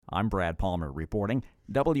I'm Brad Palmer reporting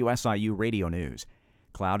WSIU Radio News.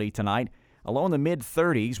 Cloudy tonight, a low in the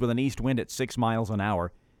mid-30s with an east wind at 6 miles an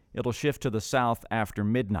hour. It'll shift to the south after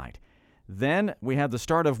midnight. Then we have the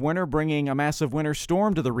start of winter, bringing a massive winter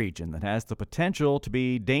storm to the region that has the potential to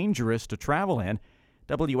be dangerous to travel in.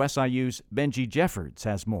 WSIU's Benji Jeffords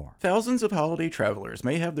has more. Thousands of holiday travelers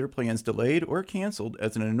may have their plans delayed or canceled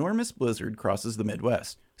as an enormous blizzard crosses the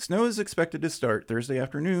Midwest. Snow is expected to start Thursday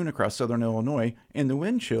afternoon across southern Illinois, and the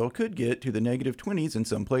wind chill could get to the negative 20s in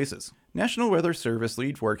some places. National Weather Service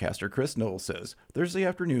lead forecaster Chris Knowles says Thursday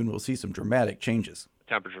afternoon we'll see some dramatic changes.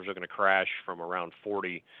 Temperatures are going to crash from around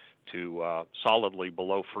 40 to solidly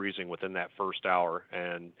below freezing within that first hour.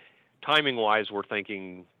 And timing-wise, we're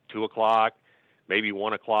thinking 2 o'clock, maybe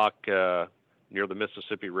 1 o'clock near the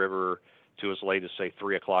Mississippi River, to as late as, say,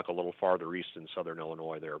 3 o'clock a little farther east in southern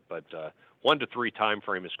Illinois there. But 1 to 3 time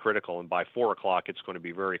frame is critical, and by 4 o'clock it's going to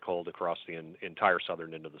be very cold across the entire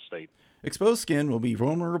southern end of the state. Exposed skin will be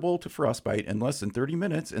vulnerable to frostbite in less than 30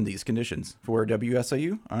 minutes in these conditions. For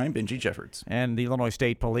WSIU, I'm Benji Jeffords. And the Illinois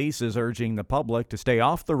State Police is urging the public to stay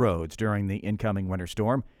off the roads during the incoming winter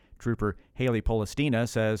storm. Trooper Haley Polestina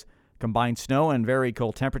says combined snow and very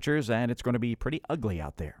cold temperatures, and it's going to be pretty ugly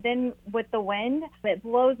out there. Then with the wind, it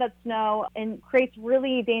blows that snow and creates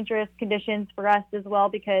really dangerous conditions for us as well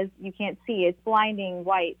because you can't see. It's blinding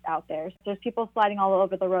white out there. So there's people sliding all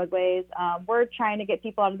over the roadways. We're trying to get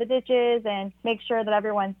people out of the ditches and make sure that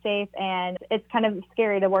everyone's safe, and it's kind of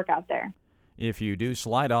scary to work out there. If you do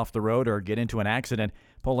slide off the road or get into an accident,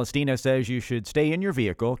 Polestina says you should stay in your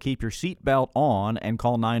vehicle, keep your seatbelt on, and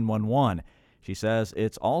call 911. She says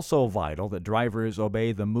it's also vital that drivers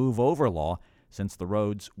obey the move over law since the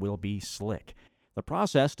roads will be slick. The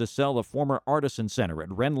process to sell the former Artisan Center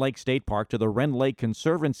at Wren Lake State Park to the Wren Lake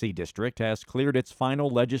Conservancy District has cleared its final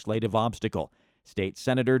legislative obstacle. State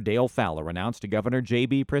Senator Dale Fowler announced Governor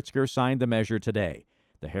J.B. Pritzker signed the measure today.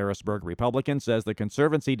 The Harrisburg Republican says the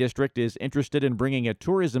Conservancy District is interested in bringing a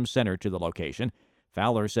tourism center to the location.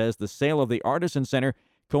 Fowler says the sale of the Artisan Center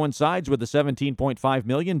coincides with the $17.5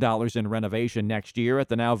 million in renovation next year at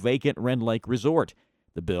the now vacant Wren Lake Resort.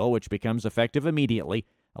 The bill, which becomes effective immediately,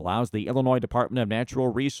 allows the Illinois Department of Natural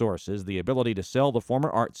Resources the ability to sell the former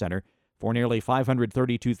Art Center for nearly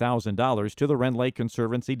 $532,000 to the Wren Lake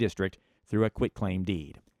Conservancy District through a quitclaim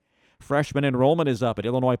deed. Freshman enrollment is up at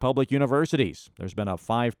Illinois public universities. There's been a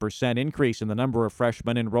 5% increase in the number of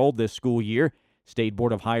freshmen enrolled this school year. State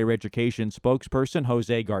Board of Higher Education spokesperson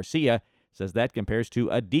Jose Garcia says that compares to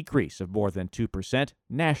a decrease of more than 2%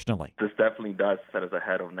 nationally. This definitely does set us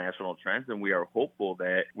ahead of national trends, and we are hopeful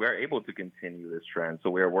that we are able to continue this trend. So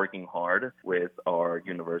we are working hard with our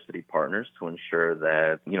university partners to ensure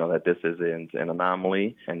that, that this isn't an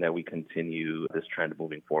anomaly and that we continue this trend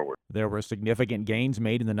moving forward. There were significant gains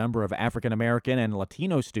made in the number of African American and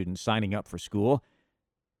Latino students signing up for school.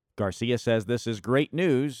 Garcia says this is great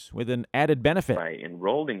news with an added benefit. By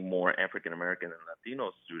enrolling more African American and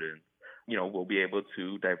Latino students, we'll be able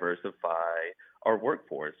to diversify our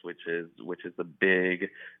workforce, which is a big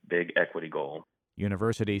equity goal.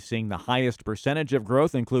 Universities seeing the highest percentage of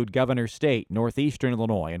growth include Governor State, Northeastern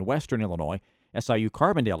Illinois, and Western Illinois. SIU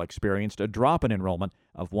Carbondale experienced a drop in enrollment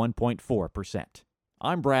of 1.4%.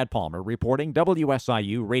 I'm Brad Palmer reporting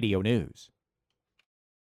WSIU Radio News.